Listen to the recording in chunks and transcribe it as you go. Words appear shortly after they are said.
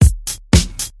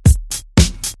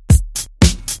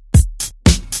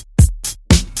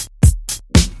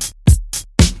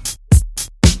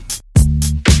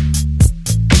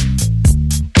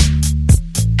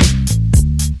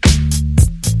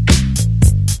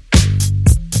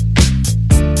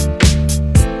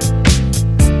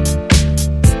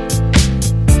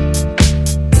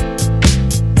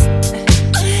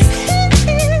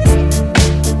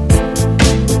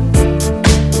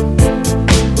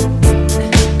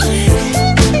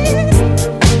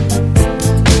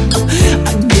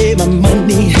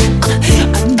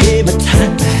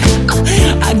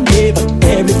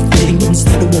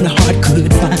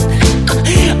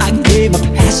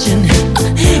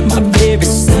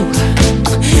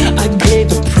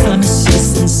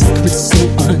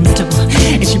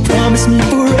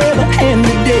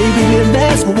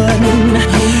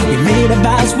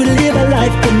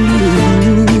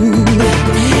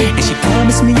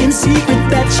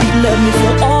she'd love me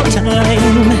for all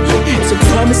time. It's a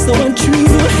promise so untrue.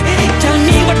 Tell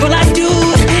me what will I do?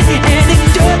 And it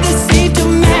doesn't seem to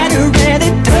matter, and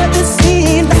it doesn't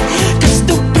seem like just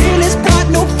the realest part.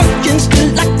 No fucking still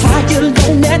like fire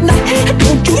alone at night.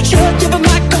 Don't you judge over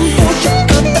my composure,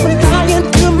 'cause I'm lying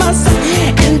to myself.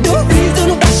 And the reason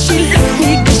why she left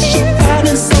me, 'cause she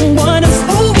finding someone else.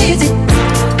 Who is it?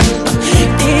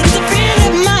 Is it a friend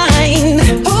of mine?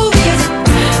 Who is it?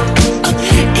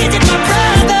 Is it my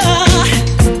brother?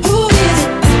 Who is it?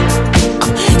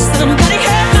 Somebody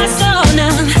hurt my soul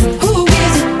now. Who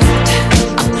is it?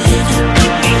 I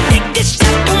can't take this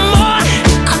shit no more.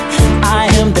 I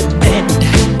am the dead.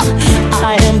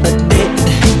 I am the dead.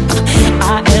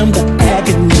 I am the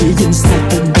agony inside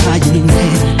the dying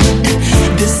man.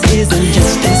 This is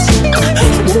injustice.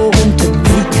 Woe unto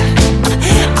me.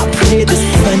 I pray this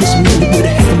punishment would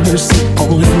have mercy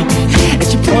on me. And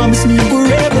she promised me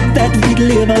forever that we'd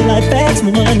live a life as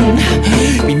one.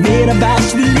 We made a vow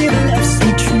to